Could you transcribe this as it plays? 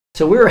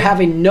So we're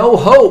having no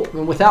hope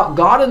and without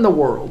God in the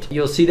world.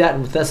 You'll see that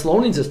in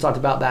Thessalonians, it's talked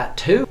about that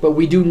too. But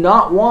we do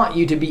not want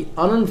you to be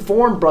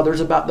uninformed,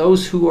 brothers, about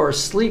those who are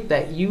asleep,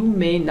 that you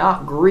may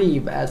not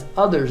grieve as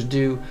others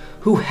do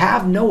who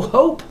have no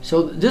hope.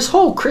 So this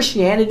whole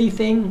Christianity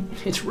thing,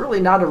 it's really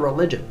not a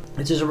religion.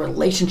 It's just a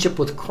relationship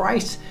with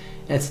Christ,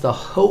 and it's the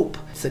hope.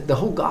 It's like the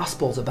whole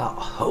gospel is about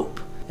hope.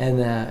 And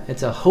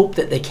it's a hope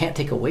that they can't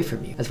take away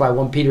from you. That's why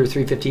 1 Peter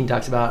 3:15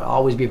 talks about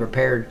always be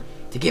prepared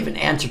to give an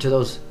answer to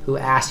those who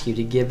ask you,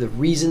 to give the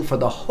reason for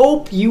the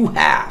hope you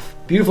have.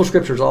 Beautiful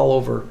scriptures all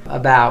over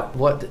about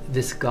what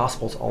this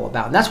gospel is all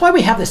about. And that's why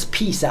we have this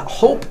peace. That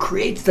hope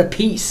creates the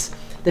peace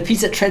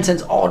that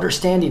transcends all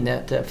understanding,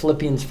 that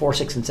Philippians 4,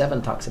 6, and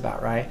 7 talks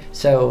about, right?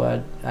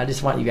 So I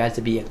just want you guys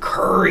to be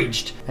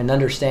encouraged and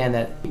understand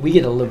that we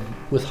get to live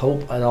with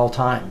hope at all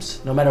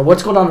times. No matter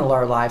what's going on in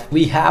our life,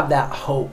 we have that hope.